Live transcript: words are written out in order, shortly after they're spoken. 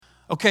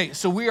Okay,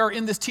 so we are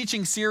in this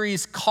teaching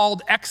series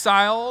called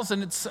Exiles,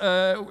 and it's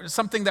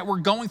something that we're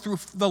going through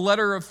the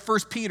letter of 1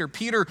 Peter.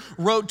 Peter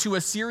wrote to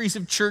a series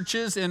of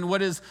churches in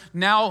what is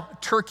now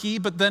Turkey,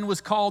 but then was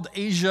called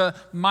Asia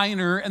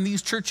Minor, and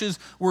these churches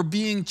were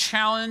being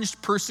challenged,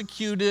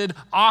 persecuted,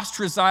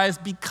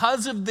 ostracized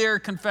because of their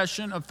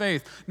confession of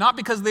faith. Not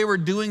because they were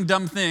doing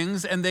dumb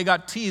things and they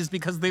got teased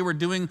because they were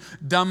doing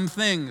dumb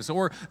things,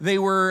 or they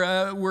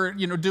were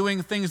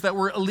doing things that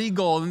were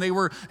illegal, and they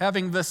were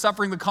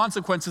suffering the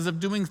consequences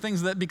of doing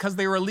things that because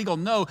they were illegal.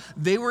 No,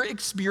 they were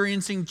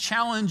experiencing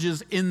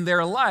challenges in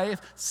their life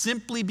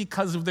simply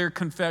because of their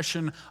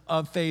confession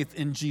of faith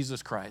in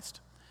Jesus Christ.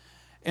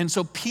 And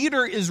so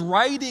Peter is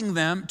writing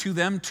to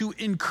them to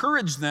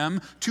encourage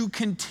them to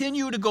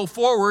continue to go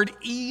forward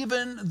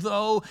even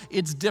though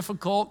it's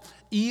difficult,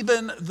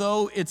 even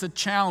though it's a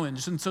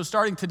challenge. And so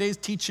starting today's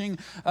teaching,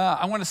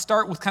 I want to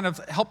start with kind of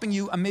helping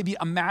you maybe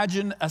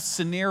imagine a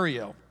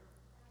scenario.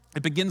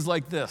 It begins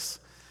like this.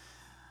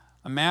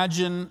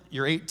 Imagine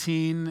you're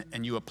 18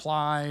 and you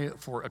apply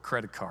for a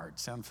credit card.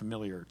 Sound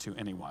familiar to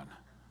anyone?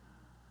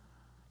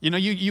 You know,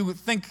 you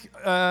think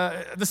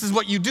this is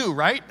what you do,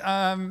 right?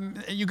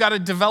 You got to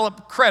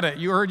develop credit.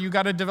 You heard you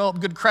got to develop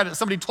good credit.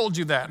 Somebody told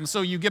you that. And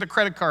so you get a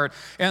credit card.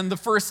 And the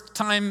first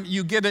time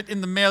you get it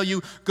in the mail,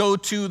 you go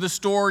to the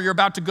store. You're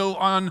about to go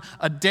on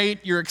a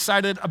date. You're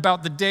excited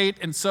about the date.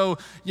 And so,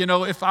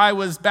 if I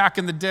was back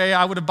in the day,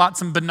 I would have bought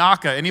some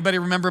Banaka. Anybody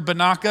remember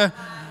Banaka?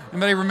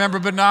 Anybody remember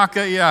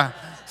Banaka? Yeah.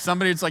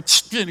 Somebody, it's like,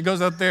 it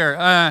goes out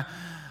there.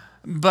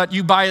 But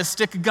you buy a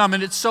stick of gum,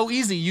 and it's so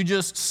easy. You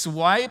just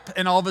swipe,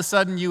 and all of a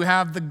sudden you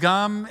have the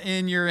gum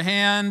in your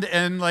hand,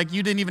 and like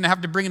you didn't even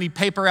have to bring any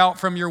paper out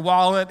from your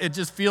wallet. It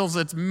just feels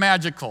it's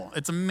magical.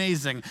 It's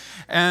amazing.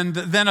 And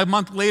then a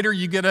month later,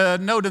 you get a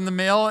note in the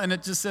mail, and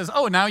it just says,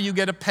 oh, now you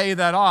get to pay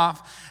that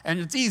off. And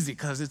it's easy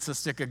because it's a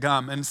stick of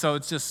gum. And so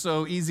it's just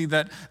so easy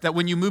that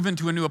when you move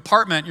into a new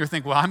apartment, you're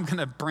thinking, well, I'm going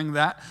to bring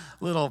that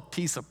little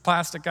piece of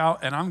plastic out,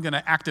 and I'm going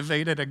to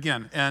activate it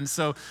again. And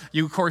so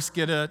you, of course,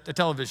 get a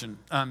television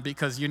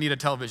because you need a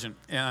television.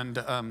 And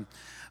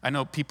I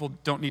know people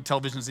don't need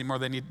televisions anymore.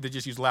 They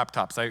just use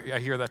laptops. I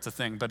hear that's a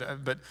thing.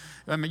 But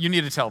you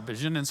need a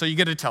television. And so you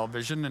get a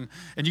television, and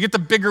you get the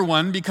bigger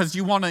one because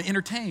you want to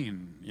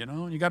entertain,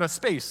 and you got a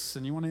space,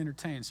 and you want to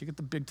entertain. So you get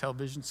the big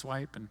television,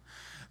 swipe, and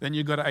then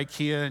you go to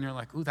IKEA, and you're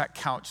like, ooh, that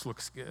couch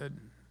looks good.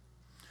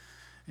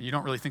 And you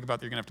don't really think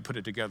about that you're going to have to put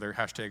it together,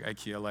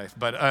 #IKEA life.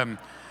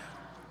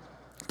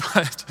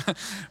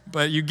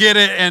 But you get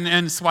it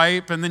and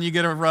swipe, and then you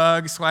get a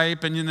rug,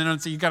 swipe, and then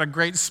you got a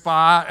great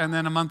spot, and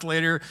then a month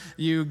later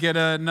you get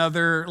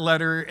another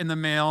letter in the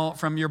mail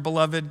from your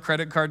beloved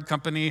credit card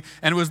company,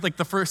 and it was like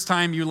the first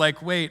time you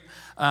wait,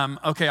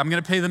 okay, I'm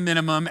going to pay the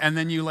minimum, and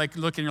then you look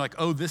and you're like,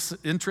 oh, this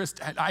interest,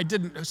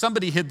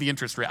 somebody hid the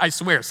interest rate. I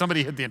swear,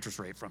 somebody hid the interest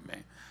rate from me.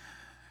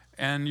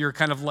 And you're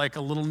kind of like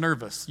a little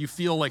nervous. You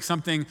feel like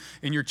something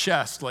in your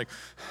chest, like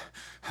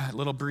a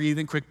little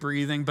breathing, quick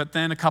breathing, but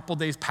then a couple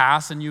days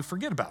pass and you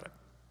forget about it.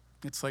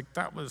 It's like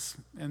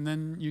and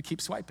then you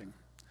keep swiping.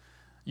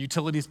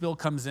 Utilities bill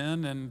comes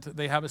in and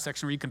they have a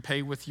section where you can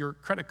pay with your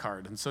credit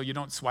card. And so you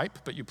don't swipe,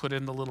 but you put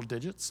in the little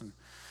digits and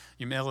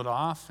you mail it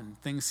off, and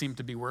things seem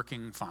to be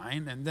working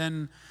fine. And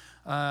then,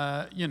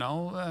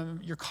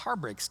 your car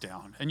breaks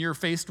down and you're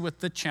faced with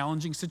the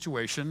challenging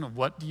situation of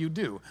what do you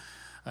do?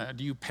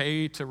 Do you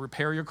pay to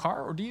repair your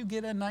car, or do you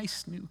get a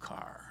nice new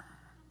car?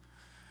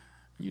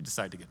 You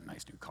decide to get a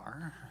nice new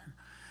car.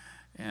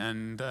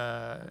 And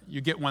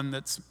you get one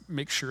that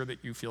makes sure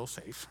that you feel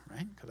safe,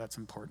 right? Because that's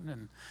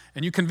important.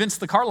 And you convince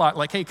the car lot,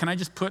 like, hey, can I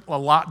just put a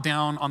lot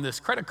down on this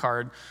credit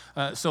card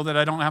so that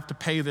I don't have to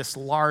pay this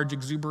large,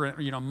 exuberant,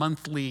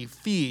 monthly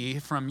fee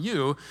from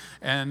you?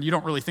 And you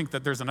don't really think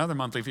that there's another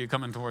monthly fee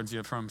coming towards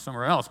you from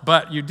somewhere else.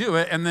 But you do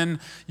it, and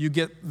then you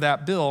get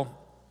that bill,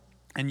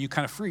 and you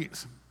kind of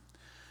freeze.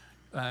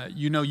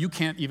 You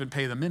can't even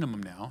pay the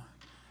minimum now,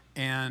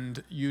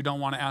 and you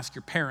don't want to ask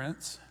your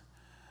parents,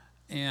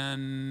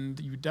 and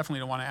you definitely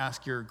don't want to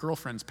ask your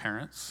girlfriend's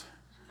parents,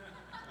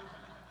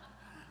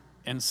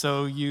 and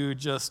so you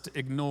just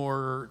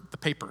ignore the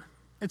paper.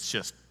 It's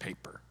just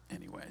paper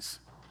anyways.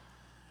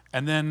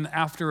 And then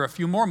after a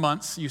few more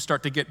months, you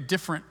start to get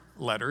different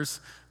letters,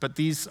 but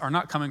these are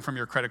not coming from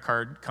your credit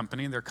card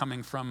company. They're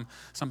coming from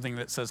something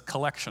that says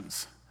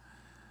collections.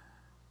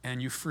 And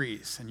you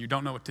freeze, and you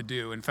don't know what to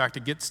do. In fact,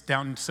 it gets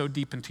down so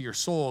deep into your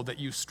soul that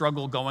you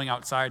struggle going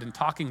outside and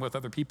talking with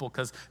other people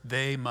because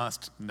they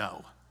must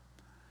know.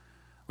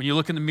 When you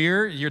look in the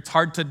mirror, it's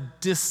hard to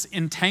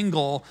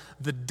disentangle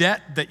the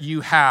debt that you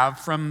have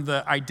from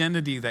the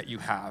identity that you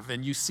have,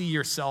 and you see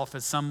yourself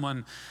as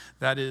someone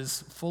that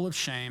is full of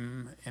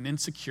shame and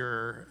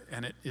insecure,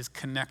 and it is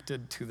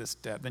connected to this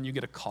debt. Then you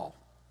get a call.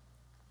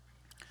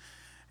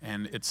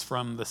 And it's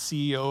from the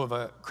CEO of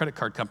a credit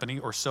card company,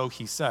 or so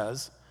he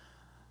says.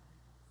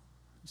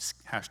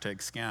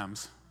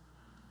 #scams.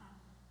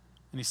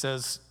 And he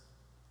says,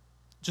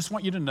 just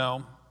want you to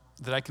know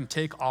that I can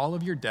take all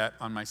of your debt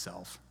on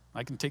myself.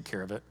 I can take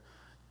care of it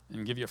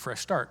and give you a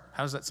fresh start.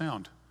 How does that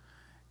sound?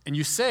 And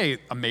you say,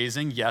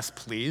 amazing, yes,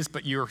 please,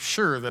 but you're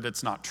sure that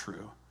it's not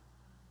true.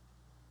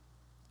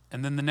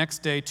 And then the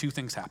next day, two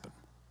things happen.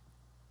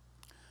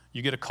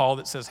 You get a call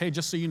that says, hey,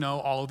 just so you know,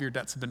 all of your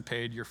debts have been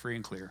paid, you're free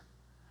and clear.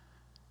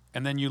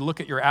 And then you look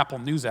at your Apple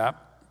News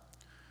app,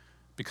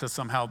 because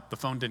somehow the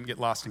phone didn't get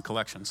lost in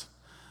collections.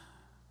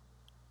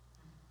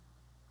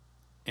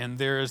 And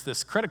there is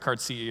this credit card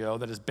CEO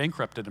that has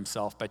bankrupted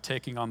himself by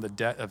taking on the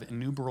debt of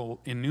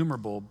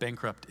innumerable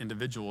bankrupt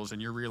individuals,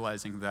 and you're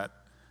realizing that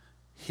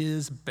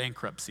his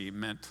bankruptcy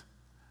meant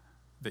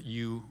that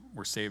you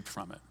were saved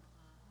from it.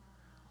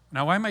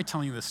 Now, why am I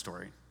telling you this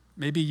story?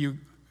 Maybe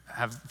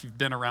if you've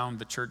been around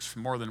the church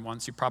more than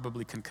once, you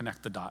probably can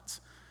connect the dots.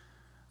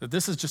 That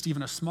this is just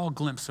even a small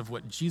glimpse of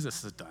what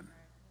Jesus has done.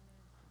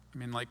 I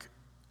mean,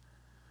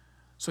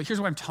 so here's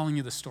why I'm telling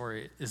you this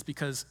story, is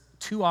because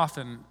too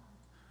often,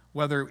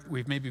 whether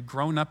we've maybe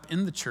grown up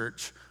in the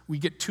church, we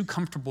get too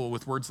comfortable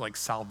with words like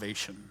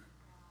salvation.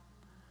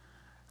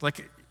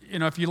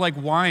 If you like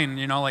wine,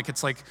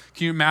 it's like,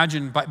 can you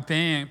imagine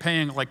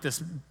paying like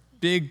this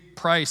big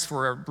price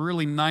for a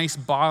really nice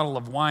bottle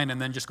of wine and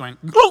then just going,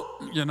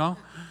 No,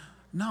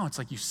 it's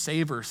like you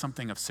savor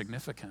something of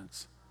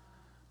significance.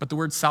 But the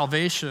word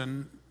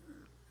salvation,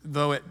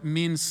 though it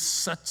means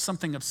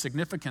something of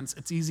significance,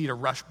 it's easy to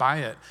rush by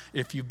it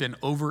if you've been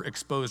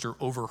overexposed or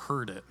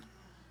overheard it.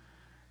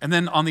 And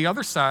then on the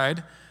other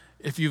side,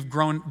 if you've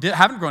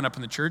haven't grown up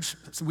in the church,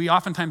 we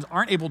oftentimes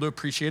aren't able to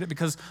appreciate it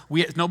because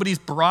nobody's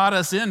brought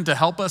us in to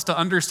help us to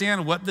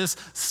understand what this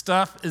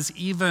stuff is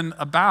even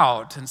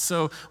about. And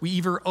so we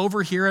either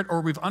overhear it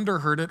or we've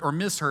underheard it or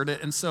misheard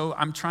it. And so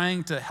I'm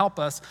trying to help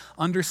us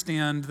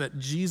understand that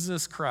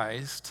Jesus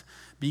Christ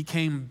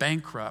became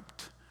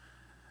bankrupt,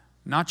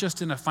 not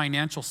just in a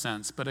financial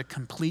sense, but a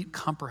complete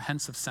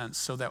comprehensive sense,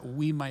 so that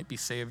we might be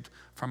saved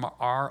from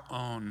our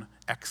own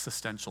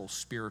existential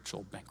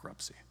spiritual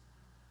bankruptcy.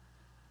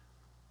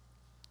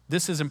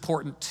 This is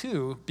important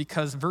too,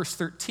 because verse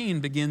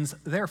 13 begins,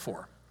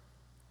 therefore.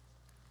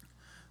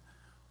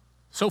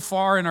 So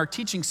far in our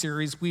teaching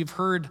series, we've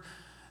heard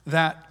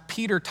that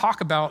Peter talk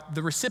about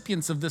the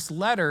recipients of this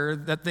letter,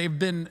 that they've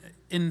been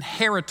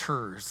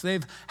inheritors.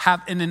 They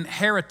have an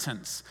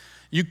inheritance.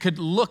 They could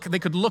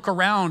look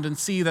around and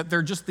see that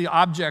they're just the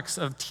objects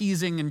of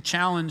teasing and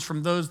challenge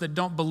from those that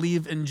don't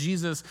believe in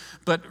Jesus.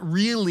 But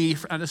really,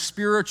 at a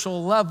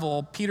spiritual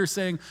level, Peter's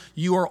saying,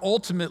 you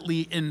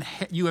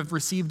have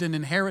received an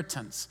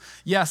inheritance.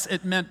 Yes,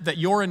 it meant that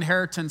your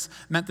inheritance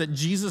meant that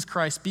Jesus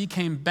Christ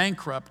became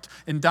bankrupt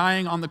in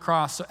dying on the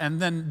cross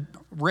and then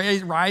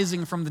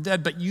rising from the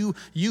dead. But you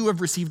have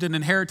received an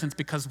inheritance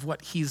because of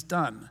what he's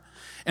done.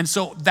 And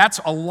so that's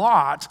a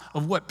lot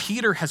of what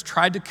Peter has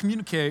tried to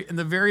communicate in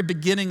the very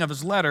beginning of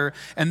his letter.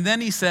 And then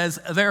he says,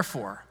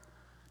 therefore.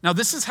 Now,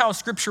 this is how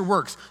Scripture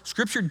works.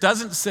 Scripture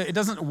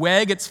doesn't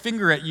wag its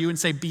finger at you and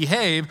say,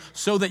 behave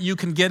so that you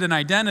can get an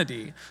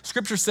identity.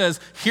 Scripture says,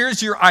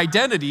 here's your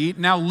identity,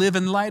 now live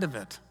in light of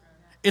it.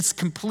 It's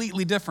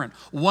completely different.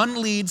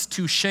 One leads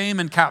to shame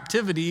and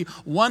captivity.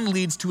 One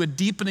leads to a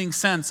deepening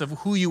sense of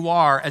who you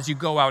are as you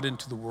go out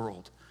into the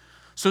world.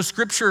 So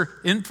Scripture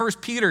in 1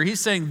 Peter,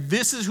 he's saying,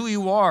 this is who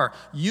you are.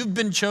 You've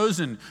been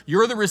chosen.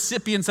 You're the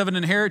recipients of an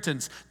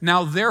inheritance.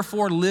 Now,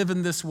 therefore, live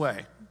in this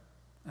way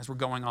as we're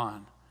going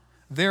on.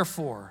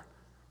 Therefore,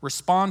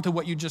 respond to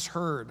what you just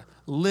heard.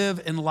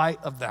 Live in light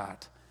of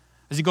that.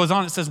 As he goes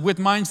on, it says, with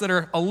minds that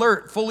are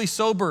alert, fully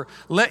sober,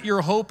 let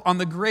your hope on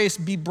the grace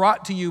be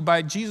brought to you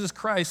by Jesus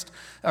Christ,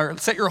 or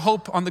set your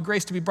hope on the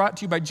grace to be brought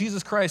to you by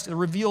Jesus Christ and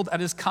revealed at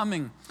his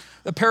coming.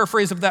 The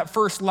paraphrase of that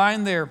first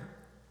line there,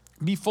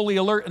 be fully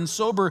alert and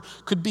sober,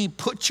 could be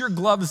put your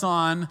gloves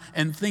on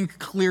and think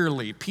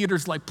clearly.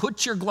 Peter's like,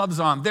 put your gloves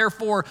on.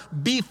 Therefore,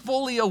 be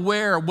fully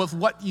aware with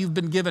what you've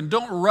been given.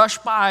 Don't rush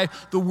by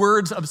the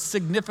words of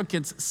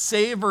significance.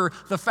 Savor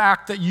the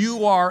fact that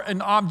you are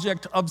an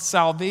object of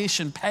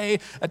salvation. Pay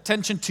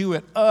attention to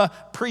it.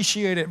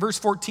 Appreciate it. Verse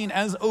 14,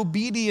 as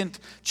obedient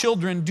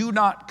children, do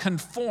not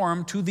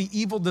conform to the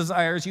evil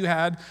desires you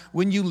had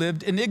when you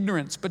lived in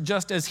ignorance. But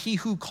just as he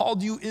who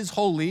called you is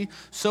holy,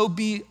 so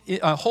be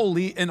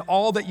holy in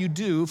all that you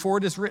do, for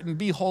it is written,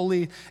 be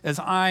holy as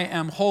I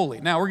am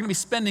holy. Now, we're going to be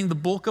spending the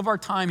bulk of our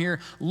time here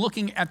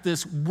looking at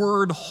this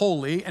word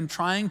holy and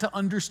trying to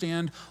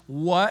understand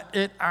what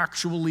it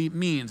actually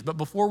means. But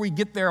before we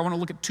get there, I want to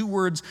look at two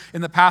words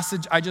in the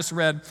passage I just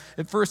read.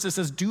 At first, it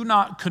says, do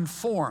not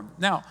conform.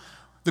 Now,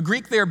 the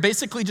Greek there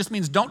basically just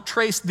means don't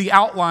trace the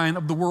outline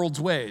of the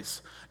world's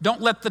ways.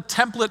 Don't let the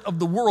template of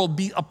the world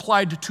be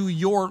applied to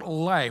your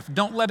life.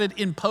 Don't let it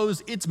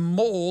impose its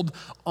mold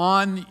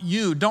on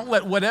you. Don't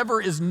let whatever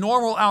is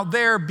normal out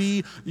there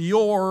be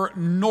your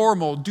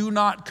normal. Do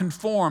not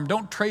conform.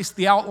 Don't trace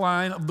the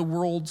outline of the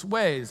world's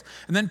ways.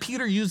 And then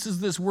Peter uses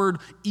this word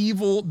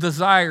evil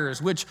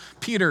desires, which,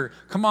 Peter,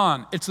 come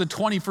on, it's the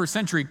 21st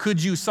century.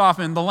 Could you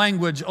soften the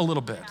language a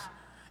little bit?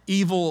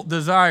 Evil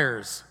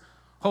desires.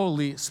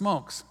 Holy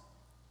smokes.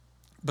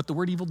 But the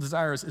word evil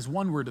desires is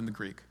one word in the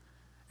Greek.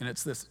 And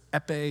it's this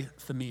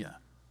epithemia.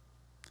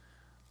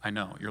 I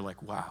know, you're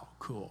like, wow,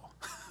 cool.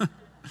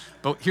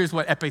 But here's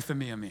what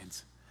epithemia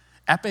means.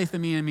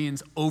 Epithemia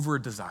means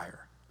over-desire.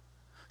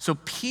 So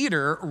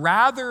Peter,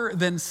 rather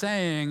than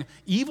saying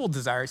evil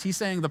desires, he's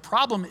saying the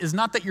problem is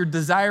not that you're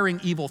desiring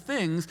evil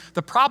things.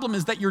 The problem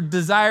is that you're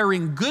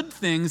desiring good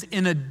things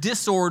in a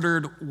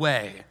disordered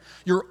way.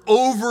 You're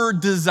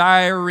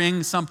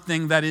over-desiring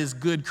something that is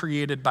good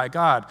created by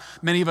God.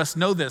 Many of us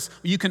know this.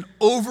 You can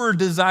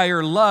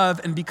over-desire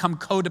love and become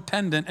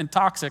codependent and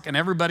toxic, and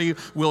everybody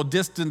will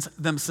distance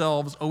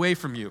themselves away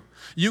from you.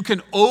 You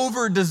can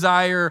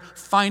over-desire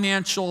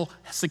financial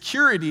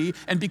security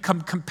and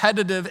become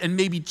competitive and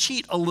maybe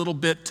cheat a little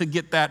bit to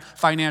get that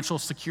financial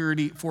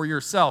security for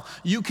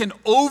yourself. You can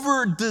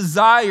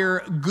over-desire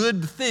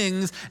good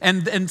things,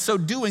 and in so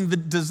doing, the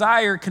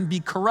desire can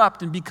be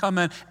corrupt and become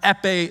an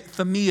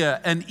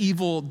epithemia, an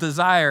evil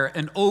desire,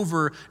 an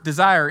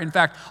over-desire. In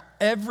fact,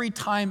 every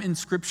time in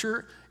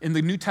Scripture, in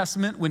the New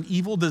Testament, when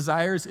evil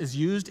desires is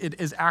used, it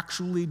is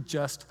actually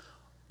just,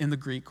 in the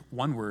Greek,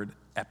 one word,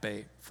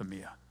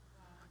 epithemia.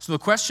 So the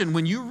question,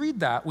 when you read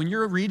that, when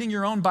you're reading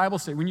your own Bible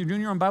study, when you're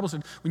doing your own Bible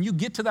study, when you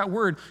get to that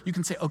word, you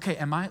can say, okay,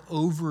 am I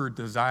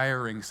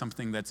over-desiring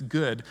something that's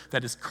good,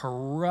 that is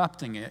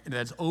corrupting it,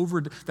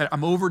 that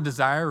I'm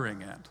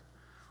over-desiring it?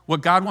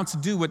 What God wants to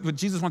do, what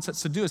Jesus wants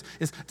us to do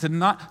is to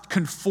not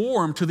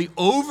conform to the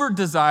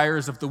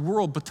over-desires of the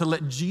world, but to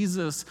let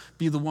Jesus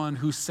be the one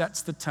who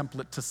sets the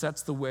template, who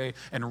sets the way,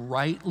 and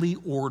rightly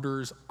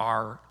orders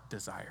our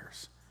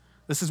desires.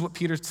 This is what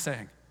Peter's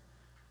saying.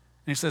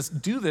 And he says,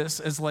 do this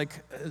as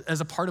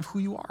a part of who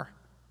you are.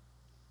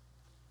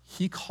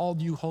 He called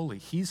you holy.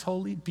 He's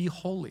holy, be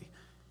holy.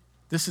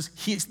 This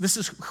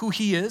is who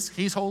he is.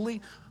 He's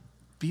holy,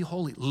 be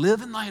holy.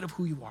 Live in light of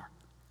who you are.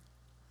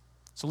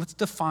 So let's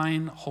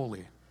define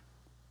holy.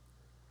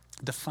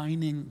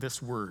 Defining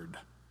this word.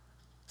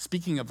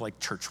 Speaking of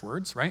like church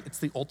words, right? It's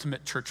the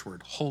ultimate church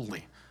word,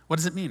 holy. What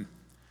does it mean?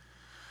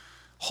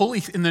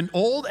 Holy in the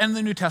Old and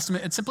the New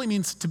Testament, it simply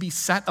means to be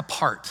set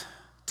apart.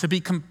 To be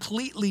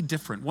completely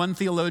different. One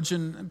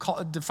theologian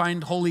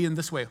defined holy in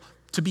this way: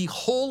 to be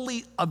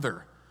wholly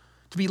other.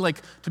 To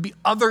be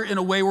other in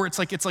a way where it's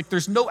like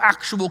there's no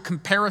actual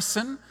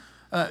comparison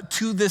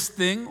to this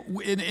thing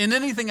in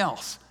anything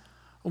else.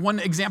 One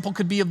example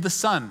could be of the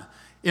sun.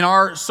 In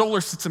our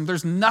solar system,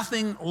 there's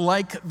nothing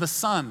like the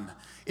sun.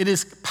 It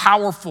is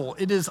powerful.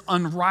 It is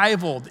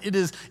unrivaled. It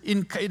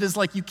is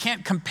like you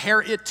can't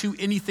compare it to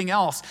anything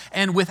else.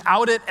 And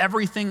without it,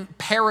 everything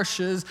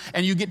perishes,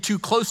 and you get too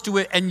close to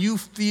it, and you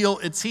feel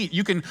its heat.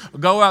 You can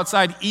go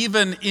outside,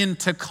 even in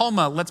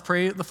Tacoma. Let's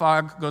pray the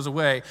fog goes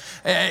away.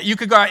 You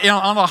could go out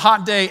on a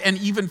hot day and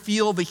even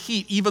feel the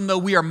heat, even though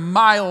we are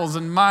miles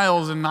and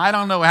miles, and I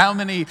don't know how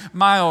many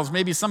miles.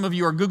 Maybe some of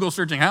you are Google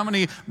searching how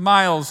many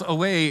miles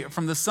away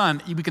from the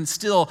sun. We can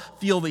still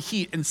feel the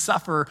heat and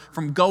suffer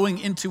from going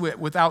into it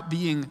without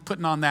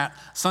putting on that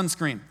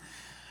sunscreen.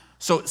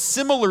 So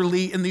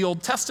similarly, in the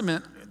Old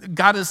Testament,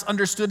 God is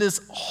understood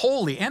as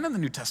holy, and in the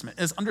New Testament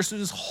is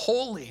understood as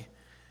holy.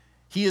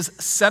 He is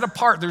set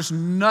apart. There's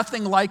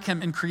nothing like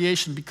him in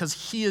creation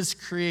because he is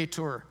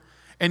creator.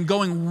 And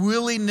going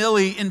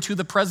willy-nilly into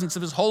the presence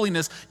of his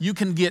holiness, you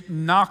can get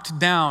knocked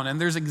down. And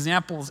there's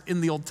examples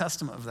in the Old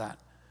Testament of that.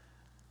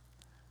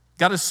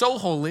 God is so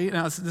holy.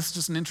 Now, this is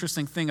just an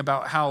interesting thing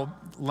about how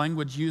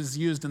language is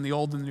used in the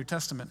Old and the New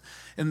Testament.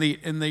 In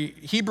the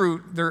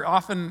Hebrew, they're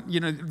often,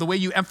 the way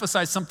you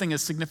emphasize something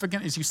as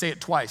significant is you say it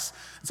twice.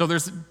 So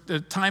there's a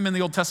time in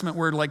the Old Testament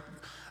where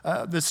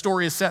the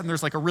story is set and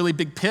there's like a really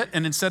big pit,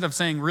 and instead of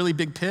saying really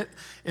big pit,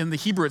 in the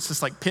Hebrew it's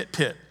just like pit,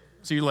 pit.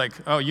 So you're like,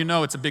 oh,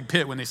 it's a big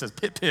pit when he says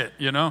pit, pit,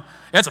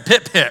 That's a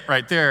pit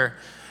right there.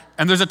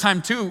 And there's a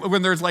time, too,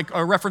 when there's like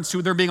a reference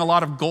to there being a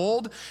lot of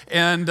gold.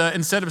 And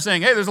instead of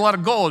saying, hey, there's a lot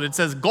of gold, it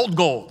says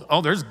gold. Oh,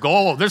 there's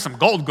gold. There's some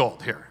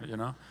gold here,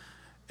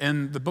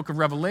 In the book of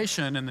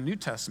Revelation in the New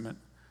Testament,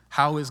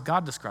 how is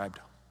God described?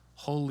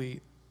 Holy,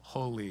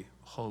 holy,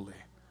 holy.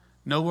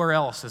 Nowhere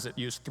else is it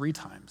used 3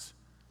 times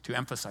to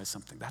emphasize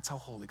something. That's how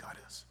holy God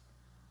is.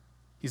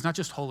 He's not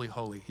just holy,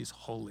 holy. He's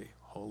holy,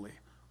 holy,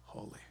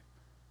 holy.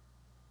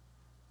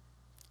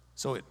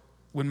 So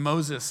when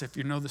Moses, if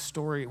you know the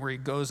story where he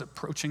goes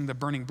approaching the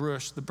burning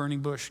bush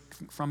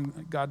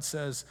from God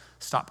says,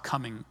 stop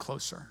coming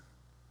closer.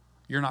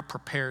 You're not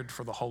prepared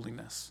for the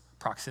holiness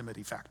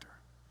proximity factor.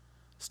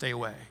 Stay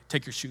away.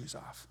 Take your shoes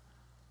off.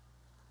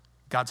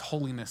 God's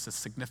holiness is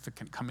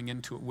significant. Coming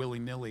into it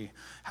willy-nilly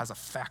has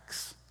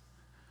effects.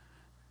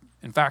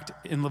 In fact,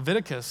 in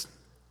Leviticus,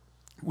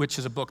 which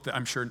is a book that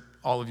I'm sure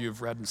all of you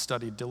have read and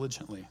studied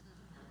diligently,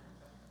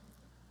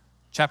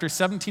 Chapter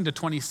 17 to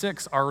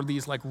 26 are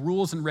these like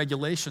rules and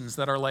regulations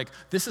that are like,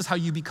 this is how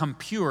you become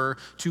pure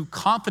to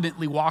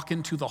confidently walk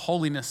into the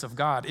holiness of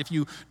God. If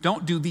you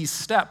don't do these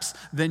steps,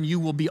 then you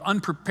will be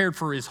unprepared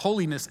for his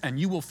holiness, and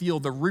you will feel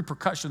the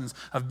repercussions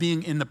of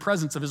being in the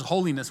presence of his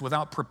holiness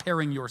without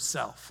preparing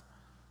yourself.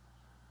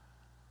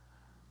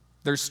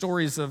 There's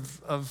stories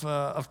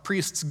of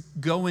priests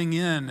going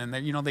in, and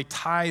they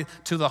tie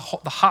to the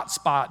hot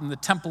spot in the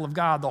temple of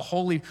God, the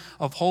Holy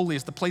of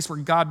Holies, the place where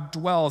God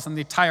dwells, and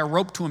they tie a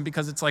rope to him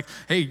because it's like,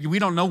 hey, we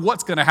don't know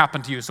what's going to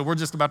happen to you, so we're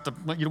just about to,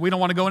 we don't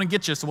want to go in and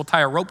get you, so we'll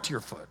tie a rope to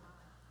your foot.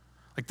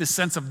 Like this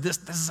sense of this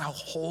is how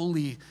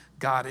holy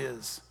God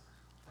is.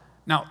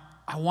 Now,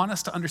 I want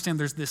us to understand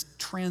there's this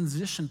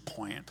transition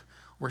point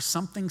where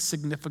something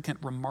significant,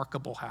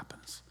 remarkable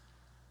happens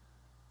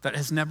that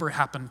has never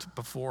happened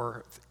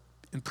before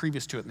and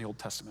previous to it in the Old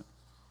Testament.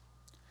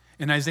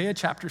 In Isaiah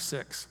chapter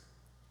 6,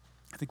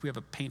 I think we have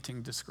a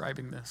painting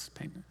describing this.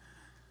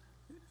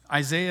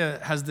 Isaiah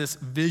has this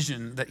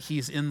vision that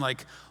he's in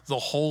like the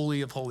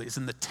Holy of Holies,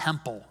 in the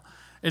temple.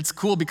 It's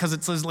cool because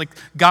it says like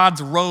God's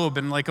robe,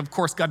 and like, of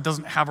course, God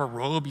doesn't have a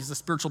robe. He's a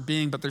spiritual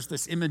being, but there's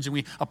this image and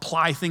we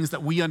apply things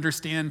that we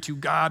understand to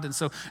God. And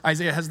so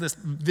Isaiah has this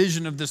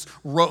vision of this,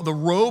 the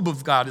robe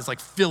of God is like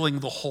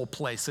filling the whole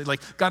place. So like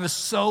God is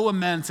so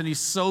immense and he's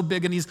so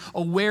big and he's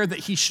aware that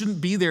he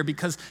shouldn't be there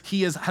because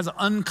he's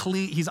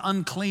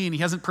unclean. He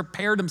hasn't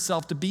prepared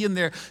himself to be in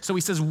there. So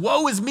he says,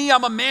 woe is me,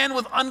 I'm a man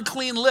with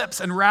unclean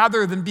lips. And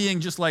rather than being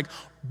just like,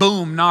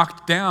 boom,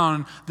 knocked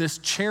down, this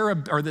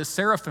cherub or this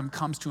seraphim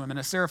comes to him. And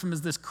a seraphim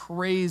is this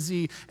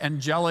crazy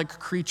angelic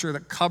creature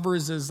that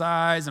covers his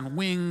eyes and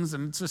wings.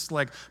 And it's just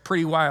like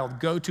pretty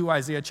wild. Go to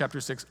Isaiah chapter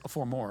 6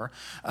 for more.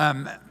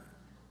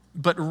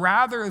 But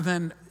rather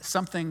than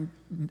something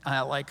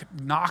like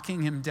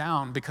knocking him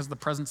down because of the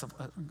presence of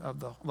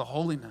the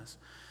holiness,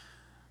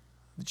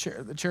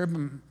 the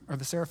cherubim or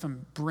the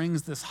seraphim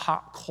brings this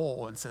hot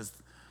coal and says,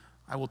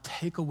 I will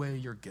take away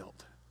your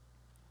guilt.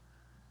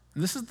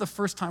 And this is the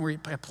first time where he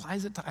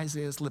applies it to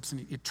Isaiah's lips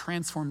and it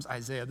transforms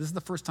Isaiah. This is the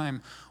first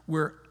time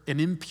where an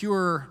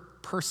impure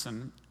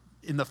person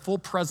in the full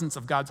presence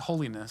of God's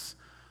holiness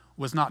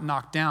was not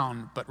knocked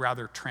down, but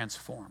rather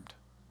transformed.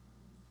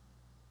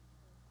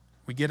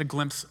 We get a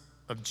glimpse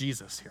of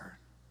Jesus here,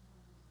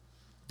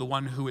 the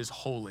one who is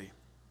holy,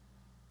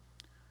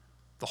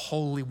 the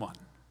Holy One,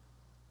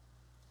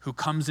 who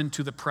comes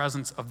into the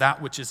presence of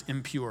that which is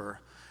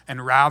impure,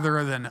 and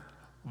rather than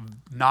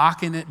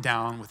knocking it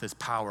down with his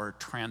power,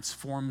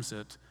 transforms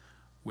it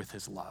with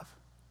his love.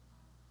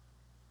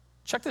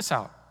 Check this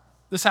out.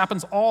 This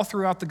happens all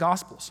throughout the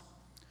Gospels.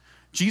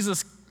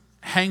 Jesus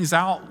hangs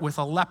out with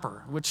a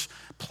leper, which,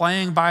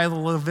 playing by the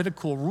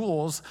Levitical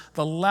rules,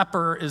 the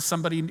leper is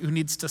somebody who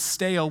needs to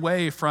stay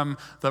away from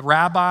the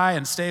rabbi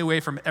and stay away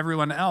from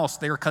everyone else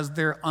because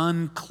they're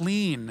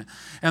unclean.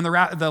 And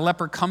the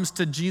leper comes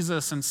to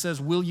Jesus and says,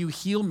 will you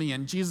heal me?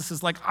 And Jesus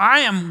is like, I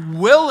am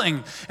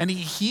willing. And he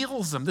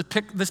heals him.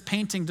 This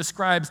painting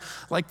describes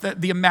like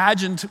the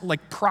imagined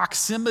like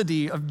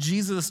proximity of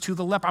Jesus to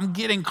the leper. I'm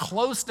getting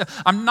close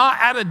I'm not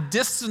at a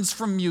distance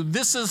from you.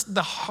 This is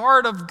the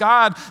heart of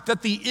God,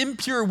 that the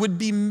impure would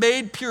be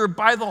made pure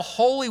by the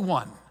Holy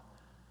One.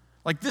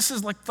 Like this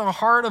is like the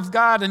heart of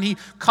God, and he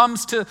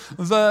comes to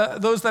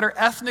those that are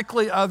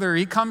ethnically other.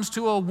 He comes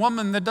to a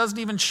woman that doesn't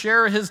even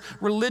share his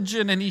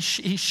religion, and he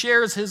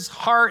shares his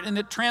heart, and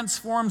it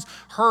transforms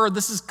her.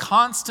 This is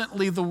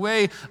constantly the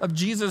way of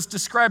Jesus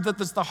described, that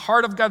this the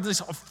heart of God.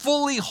 This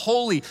fully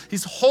holy.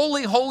 He's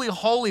holy, holy,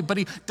 holy, but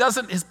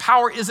his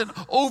power isn't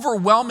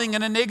overwhelming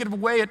in a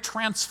negative way. It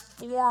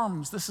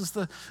transforms. This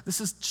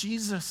is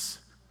Jesus.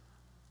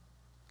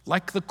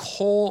 Like the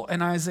coal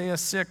in Isaiah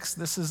 6,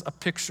 this is a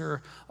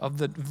picture of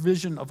the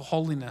vision of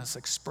holiness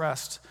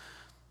expressed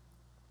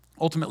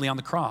ultimately on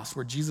the cross,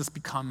 where Jesus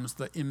becomes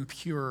the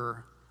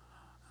impure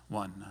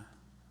one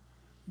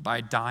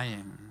by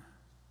dying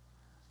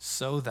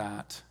so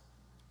that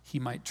he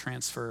might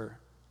transfer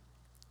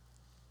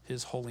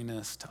his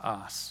holiness to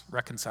us,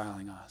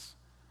 reconciling us.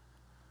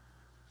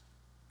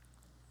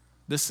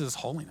 This is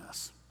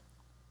holiness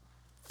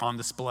on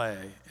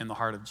display in the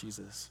heart of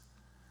Jesus.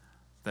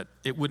 That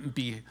it wouldn't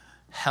be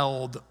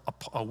held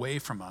away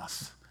from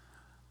us,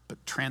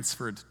 but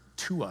transferred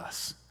to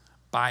us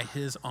by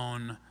his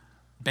own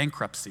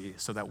bankruptcy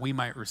so that we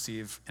might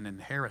receive an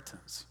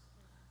inheritance.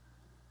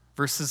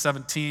 Verses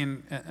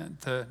 17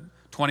 to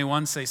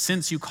 21 say,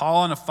 since you call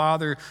on a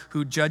Father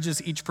who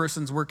judges each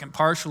person's work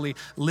impartially,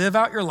 live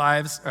out your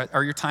lives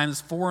or your time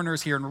as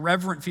foreigners here in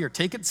reverent fear.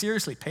 Take it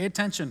seriously. Pay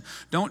attention.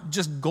 Don't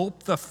just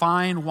gulp the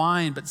fine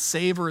wine, but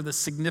savor the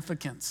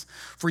significance.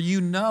 For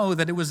you know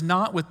that it was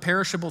not with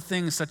perishable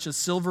things such as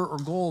silver or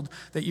gold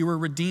that you were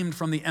redeemed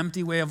from the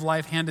empty way of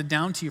life handed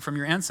down to you from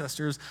your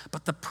ancestors,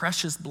 but the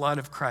precious blood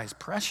of Christ.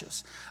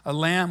 Precious. A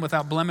lamb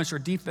without blemish or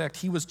defect.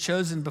 He was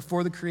chosen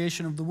before the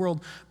creation of the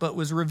world, but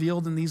was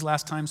revealed in these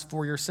last times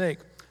for your sake.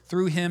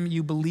 Through him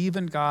you believe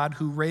in God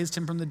who raised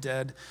him from the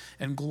dead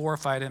and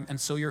glorified him, and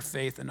so your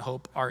faith and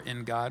hope are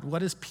in God.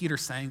 What is Peter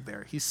saying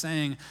there? He's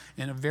saying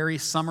in a very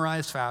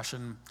summarized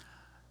fashion,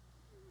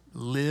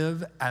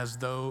 live as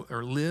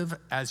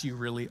you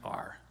really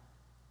are.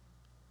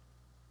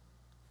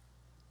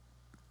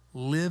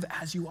 Live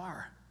as you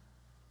are.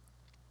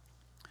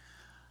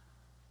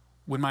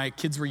 When my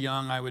kids were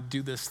young, I would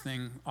do this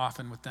thing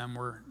often with them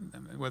where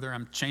whether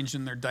I'm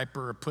changing their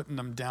diaper or putting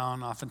them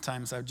down,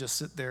 oftentimes I would just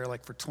sit there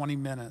like for 20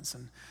 minutes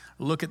and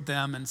look at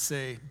them and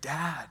say,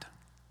 Dad,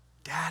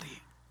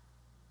 Daddy,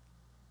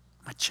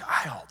 my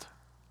child,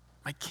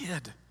 my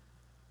kid.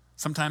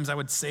 Sometimes I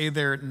would say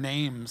their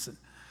names,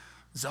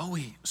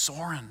 Zoe,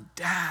 Soren,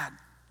 Dad,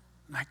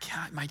 my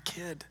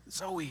kid,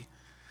 Zoe.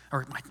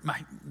 or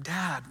my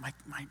dad,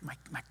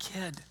 my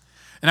kid.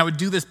 And I would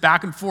do this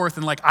back and forth,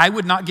 and I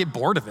would not get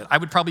bored of it. I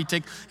would probably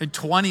take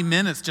 20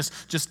 minutes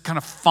just kind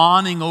of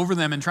fawning over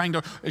them and trying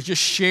to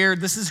just share,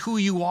 this is who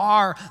you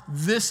are,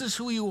 this is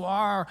who you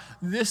are,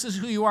 this is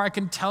who you are. I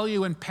can tell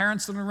you, and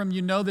parents in the room,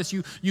 you know this,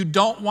 you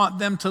don't want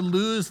them to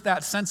lose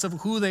that sense of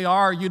who they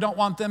are. You don't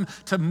want them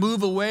to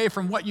move away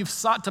from what you've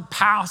sought to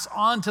pass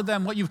on to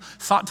them, what you've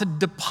sought to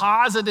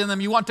deposit in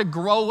them. You want to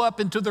grow up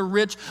into the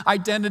rich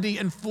identity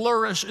and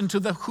flourish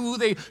into the who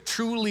they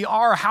truly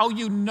are, how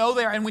you know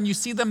they are. And when you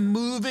see them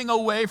moving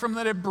away from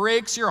that, it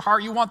breaks your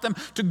heart. You want them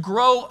to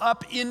grow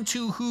up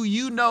into who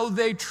you know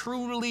they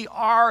truly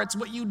are. It's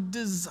what you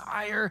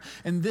desire.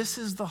 And this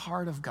is the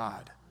heart of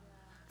God,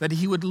 that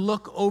he would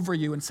look over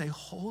you and say,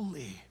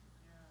 holy.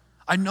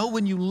 I know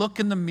when you look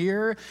in the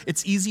mirror,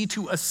 it's easy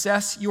to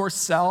assess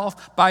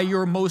yourself by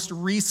your most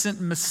recent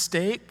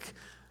mistake,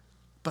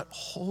 but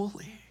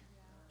holy,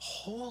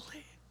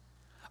 holy.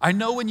 I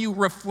know when you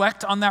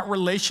reflect on that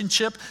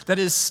relationship that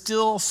is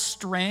still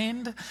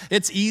strained,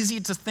 it's easy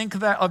to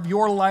think of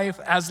your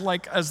life as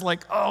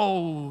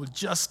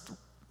just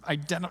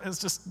identify. It's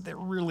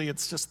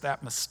just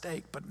that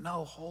mistake, but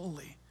no,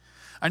 holy.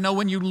 I know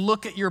when you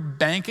look at your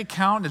bank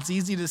account, it's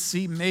easy to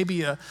see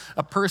maybe a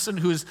person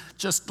who's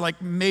just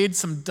made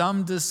some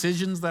dumb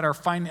decisions that are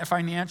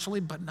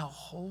financially, but no,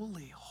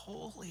 holy,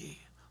 holy,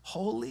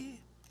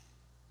 holy,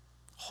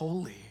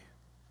 holy,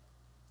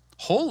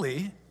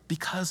 holy.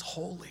 Because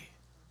holy.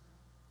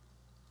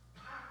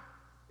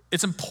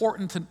 It's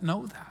important to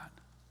know that.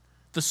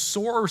 The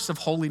source of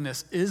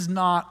holiness is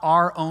not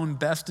our own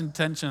best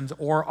intentions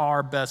or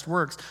our best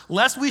works,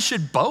 lest we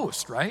should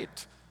boast,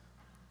 right?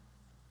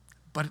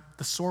 But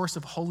the source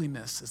of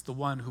holiness is the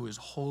one who is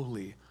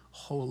holy,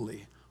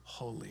 holy,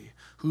 holy,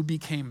 who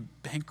became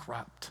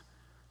bankrupt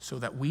so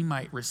that we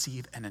might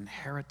receive an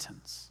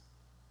inheritance.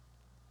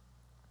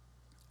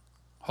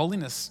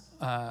 Holiness,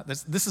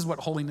 this is what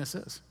holiness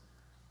is.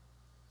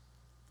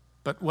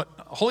 But what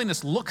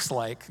holiness looks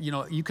like,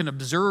 you can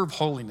observe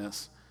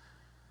holiness.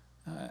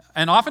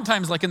 And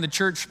oftentimes, in the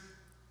church,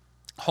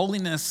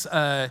 holiness,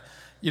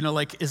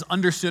 is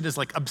understood as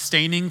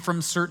abstaining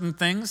from certain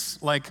things.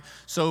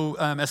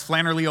 As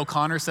Flannery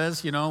O'Connor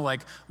says,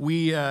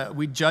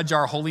 we judge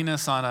our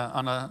holiness on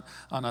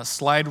a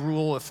slide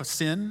rule of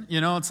sin.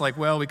 It's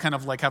we kind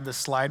of have this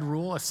slide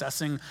rule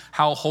assessing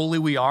how holy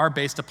we are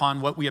based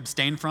upon what we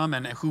abstain from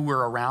and who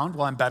we're around.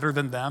 Well, I'm better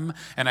than them,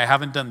 and I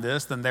haven't done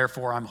this, then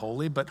therefore I'm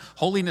holy. But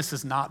holiness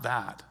is not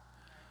that.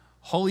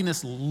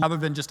 Holiness, rather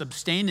than just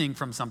abstaining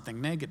from something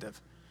negative.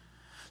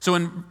 So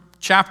in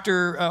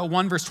chapter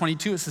 1, verse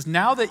 22, it says,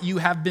 now that you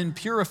have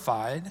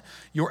purified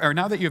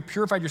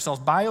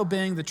yourselves by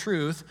obeying the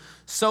truth,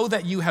 so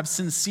that you have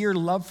sincere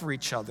love for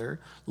each other,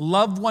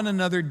 love one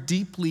another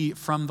deeply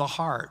from the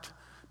heart.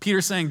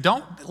 Peter's saying,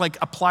 don't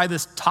apply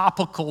this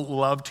topical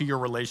love to your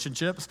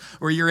relationships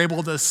where you're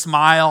able to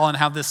smile and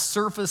have this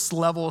surface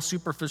level,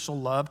 superficial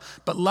love,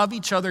 but love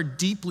each other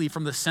deeply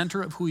from the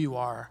center of who you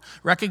are,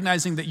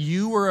 recognizing that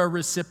you were a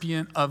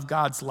recipient of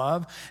God's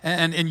love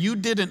and you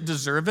didn't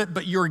deserve it,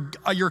 but you're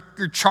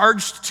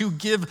charged to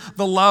give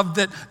the love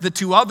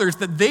to others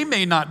that they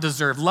may not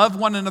deserve. Love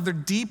one another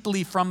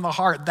deeply from the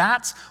heart.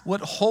 That's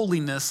what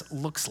holiness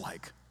looks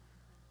like.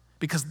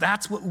 Because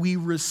that's what we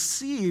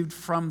received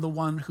from the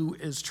one who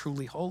is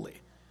truly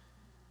holy.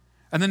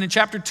 And then in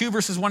chapter 2,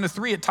 verses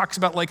 1-3, it talks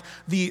about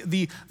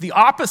the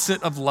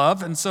opposite of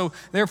love. And so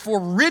therefore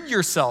rid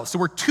yourselves. So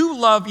we're to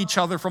love each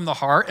other from the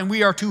heart, and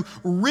we are to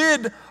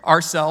rid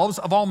ourselves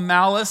of all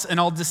malice and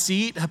all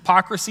deceit,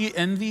 hypocrisy,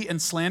 envy,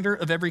 and slander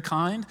of every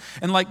kind.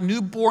 And like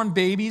newborn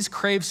babies,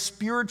 crave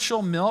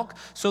spiritual milk,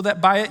 so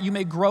that by it you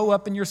may grow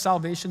up in your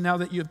salvation, now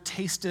that you have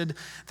tasted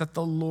that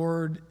the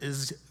Lord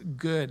is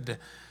good.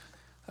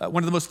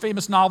 One of the most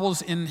famous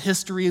novels in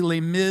history,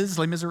 Les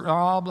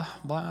Miserables,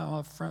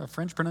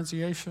 French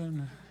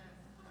pronunciation.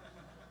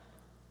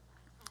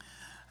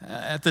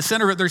 At the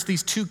center of it, there's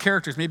these two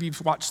characters. Maybe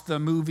you've watched the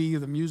movie,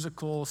 the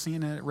musical,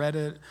 seen it, read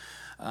it.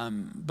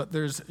 But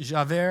there's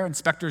Javert,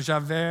 Inspector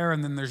Javert,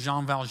 and then there's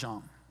Jean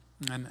Valjean.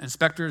 And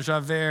Inspector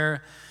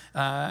Javert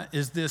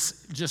is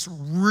this just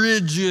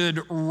rigid,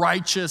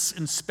 righteous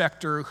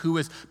inspector who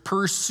is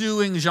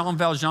pursuing Jean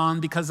Valjean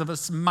because of a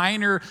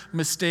minor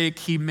mistake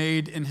he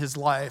made in his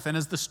life. And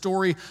as the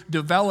story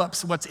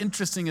develops, what's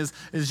interesting is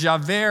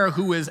Javert,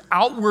 who is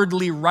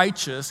outwardly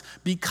righteous,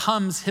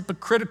 becomes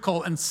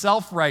hypocritical and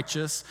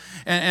self-righteous.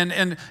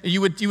 And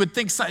you would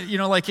think,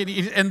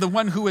 and the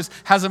one who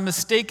has a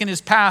mistake in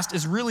his past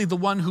is really the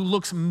one who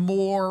looks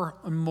more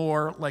and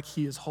more like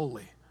he is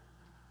holy.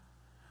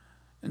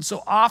 And so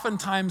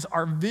oftentimes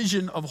our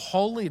vision of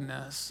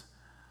holiness,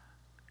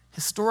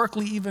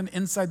 historically even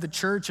inside the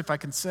church, if I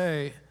can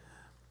say,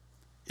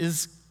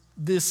 is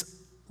this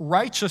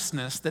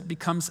righteousness that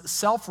becomes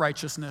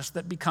self-righteousness,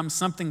 that becomes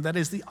something that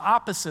is the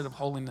opposite of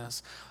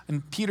holiness.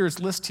 In Peter's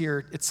list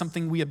here, it's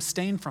something we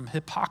abstain from: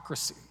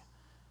 hypocrisy,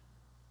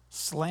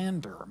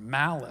 slander,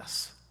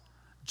 malice,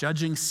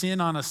 judging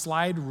sin on a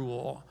slide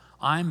rule,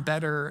 I'm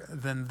better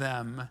than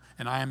them,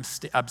 and I am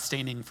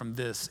abstaining from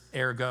this,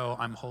 ergo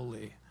I'm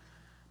holy.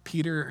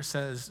 Peter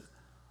says,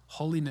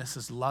 holiness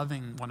is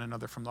loving one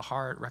another from the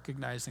heart,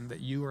 recognizing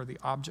that you are the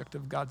object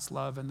of God's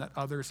love and that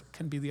others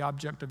can be the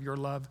object of your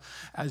love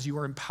as you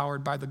are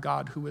empowered by the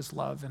God who is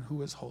love and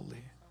who is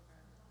holy.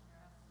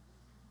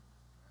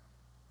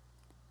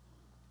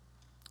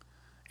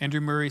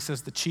 Andrew Murray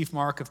says the chief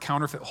mark of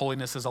counterfeit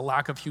holiness is a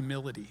lack of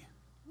humility,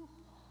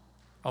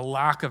 a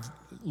lack of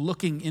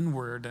looking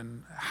inward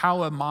and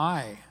how am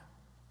I?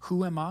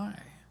 Who am I?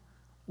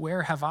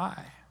 Where have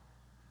I?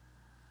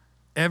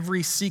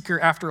 Every seeker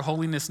after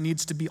holiness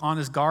needs to be on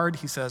his guard,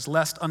 he says,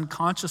 lest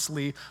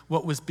unconsciously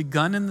what was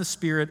begun in the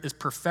spirit is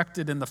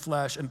perfected in the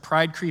flesh and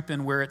pride creep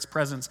in where its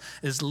presence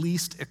is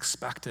least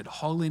expected.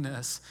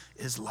 Holiness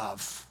is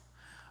love.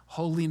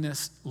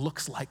 Holiness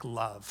looks like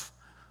love.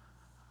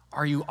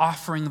 Are you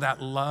offering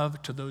that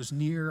love to those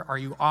near? Are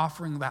you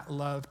offering that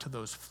love to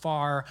those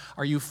far?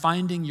 Are you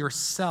finding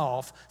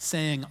yourself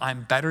saying,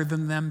 I'm better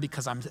than them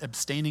because I'm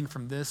abstaining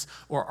from this?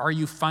 Or are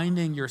you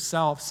finding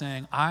yourself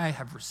saying, I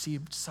have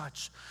received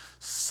such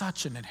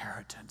an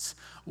inheritance.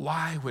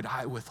 Why would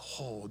I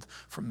withhold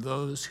from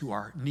those who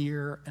are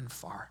near and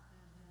far?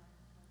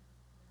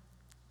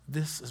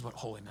 This is what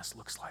holiness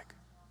looks like.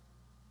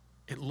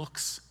 It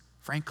looks,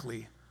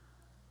 frankly,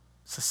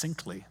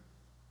 succinctly,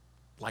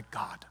 like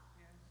God.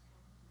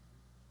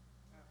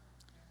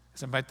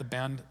 As I invite the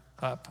band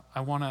up,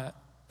 I want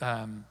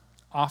to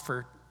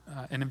offer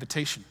an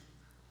invitation.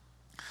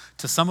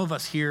 To some of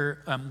us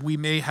here, we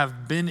may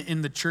have been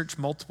in the church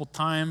multiple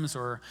times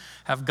or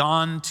have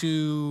gone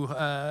to,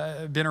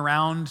 been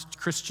around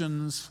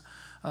Christians,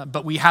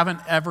 but we haven't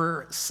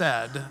ever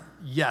said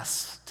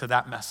yes to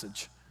that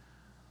message,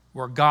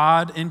 where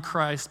God in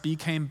Christ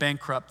became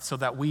bankrupt so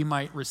that we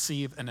might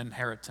receive an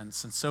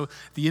inheritance. And so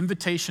the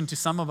invitation to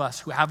some of us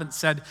who haven't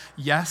said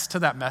yes to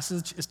that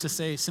message is to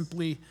say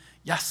simply,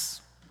 yes,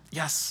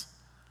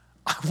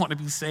 I want to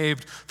be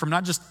saved from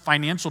not just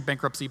financial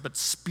bankruptcy, but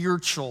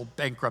spiritual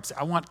bankruptcy.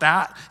 I want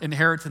that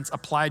inheritance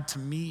applied to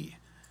me.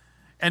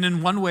 And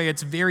in one way,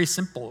 it's very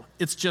simple.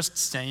 It's just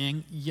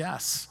saying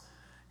yes.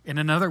 In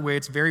another way,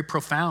 it's very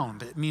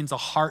profound. It means a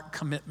heart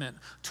commitment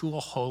to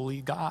a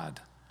holy God,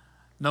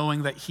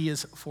 knowing that he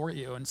is for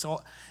you. And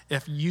so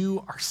if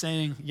you are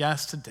saying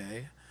yes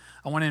today,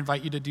 I want to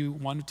invite you to do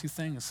one of two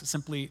things.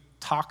 Simply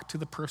talk to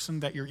the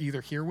person that you're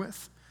either here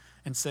with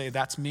and say,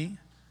 that's me,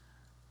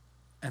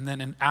 and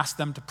then ask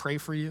them to pray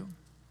for you.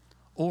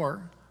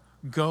 Or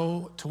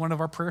go to one of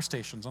our prayer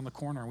stations on the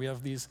corner. We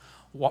have these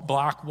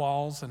black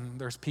walls, and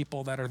there's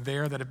people that are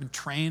there that have been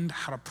trained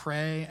how to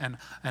pray and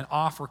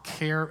offer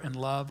care and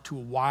love to a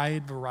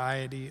wide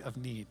variety of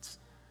needs.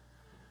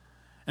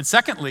 And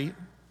secondly,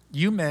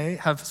 you may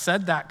have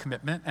said that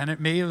commitment, and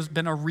it may have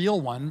been a real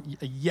one,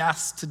 a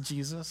yes to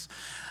Jesus,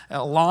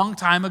 a long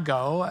time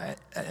ago,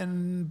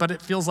 but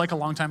it feels like a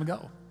long time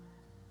ago.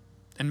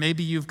 And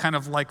maybe you've kind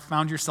of like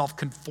found yourself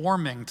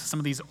conforming to some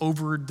of these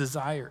over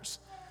desires.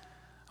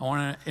 I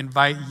want to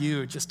invite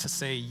you just to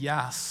say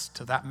yes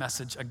to that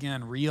message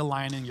again,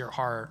 realigning your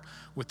heart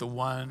with the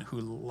one who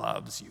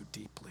loves you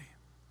deeply.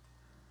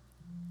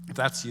 If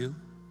that's you,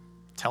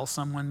 tell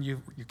someone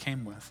you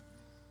came with.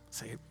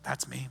 Say,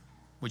 that's me.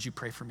 Would you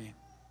pray for me?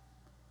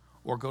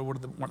 Or go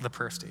to one of the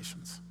prayer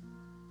stations.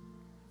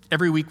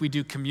 Every week we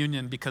do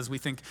communion because we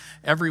think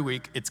every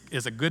week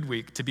is a good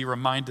week to be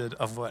reminded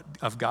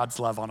of God's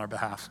love on our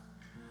behalf.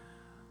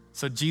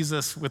 So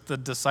Jesus with the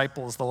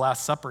disciples, the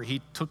Last Supper,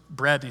 he took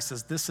bread and he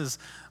says, this is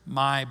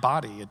my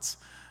body. It's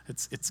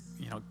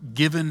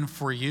given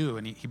for you.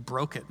 And he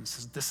broke it and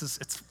says,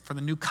 it's for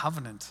the new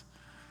covenant,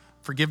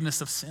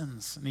 forgiveness of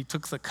sins. And he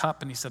took the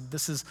cup and he said,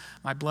 this is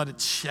my blood.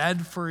 It's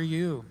shed for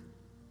you.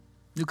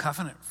 New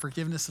covenant,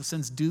 forgiveness of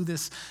sins. Do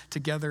this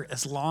together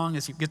as long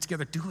as you get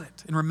together. Do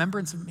it in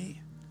remembrance of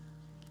me.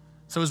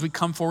 So as we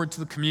come forward to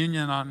the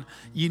communion on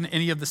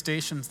any of the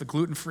stations, the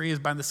gluten-free is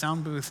by the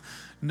sound booth,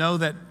 know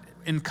that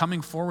in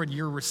coming forward,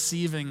 you're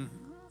receiving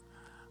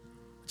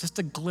just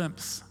a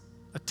glimpse,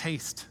 a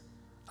taste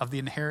of the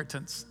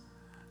inheritance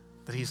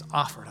that he's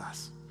offered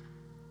us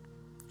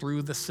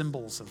through the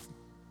symbols of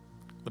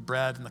the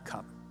bread and the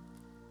cup.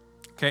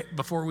 Okay,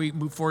 before we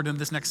move forward in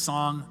this next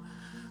song,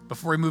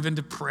 before we move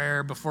into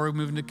prayer, before we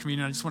move into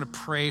communion, I just want to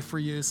pray for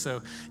you.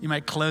 So you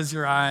might close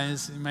your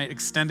eyes, you might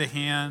extend a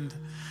hand.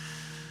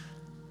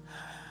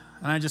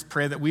 And I just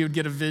pray that we would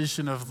get a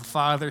vision of the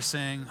Father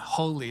saying,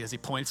 holy, as he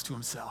points to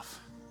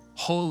himself.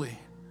 Holy,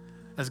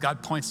 as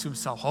God points to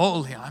himself.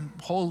 Holy, I'm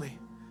holy.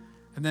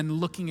 And then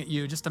looking at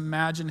you, just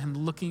imagine him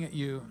looking at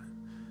you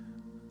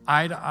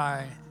eye to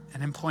eye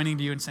and him pointing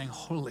to you and saying,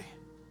 holy,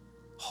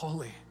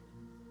 holy,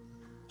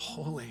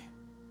 holy.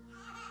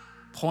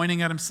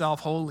 Pointing at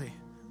himself, holy.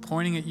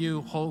 Pointing at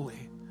you,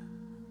 holy.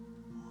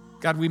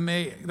 God,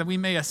 that we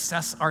may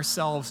assess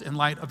ourselves in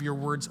light of your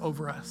words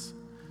over us.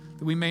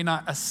 That we may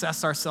not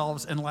assess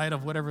ourselves in light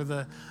of whatever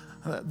the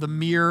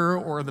mirror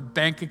or the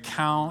bank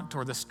account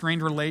or the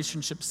strained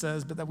relationship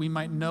says, but that we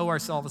might know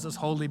ourselves as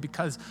holy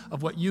because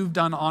of what you've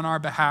done on our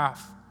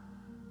behalf.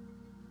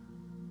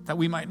 So as we come forward to the communion, I just want to pray for you. So you might close your eyes, you might extend a hand. And I just pray that we would get a vision of the Father saying, holy, as he points to himself. Holy, holy, holy. Pointing at you, just imagine him looking at you eye to eye and him pointing to you and saying, holy, holy, holy. Pointing at himself, holy. Pointing at you, holy. God, we may assess ourselves in light of your words over us. That we may not assess ourselves in light of whatever the mirror or the bank account or the strained relationship says, but that we might know ourselves as holy because that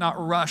we might not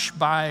rush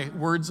by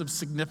words of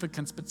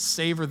significance, but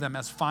savor them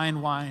as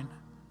fine wine.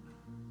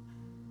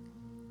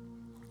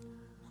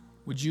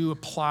 Would you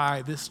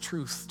apply this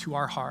truth to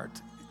our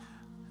heart?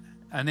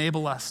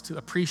 Enable us to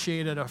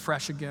appreciate it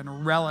afresh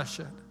again, relish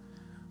it,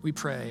 we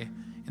pray,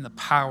 in the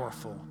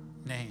powerful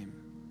name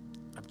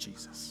of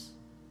Jesus.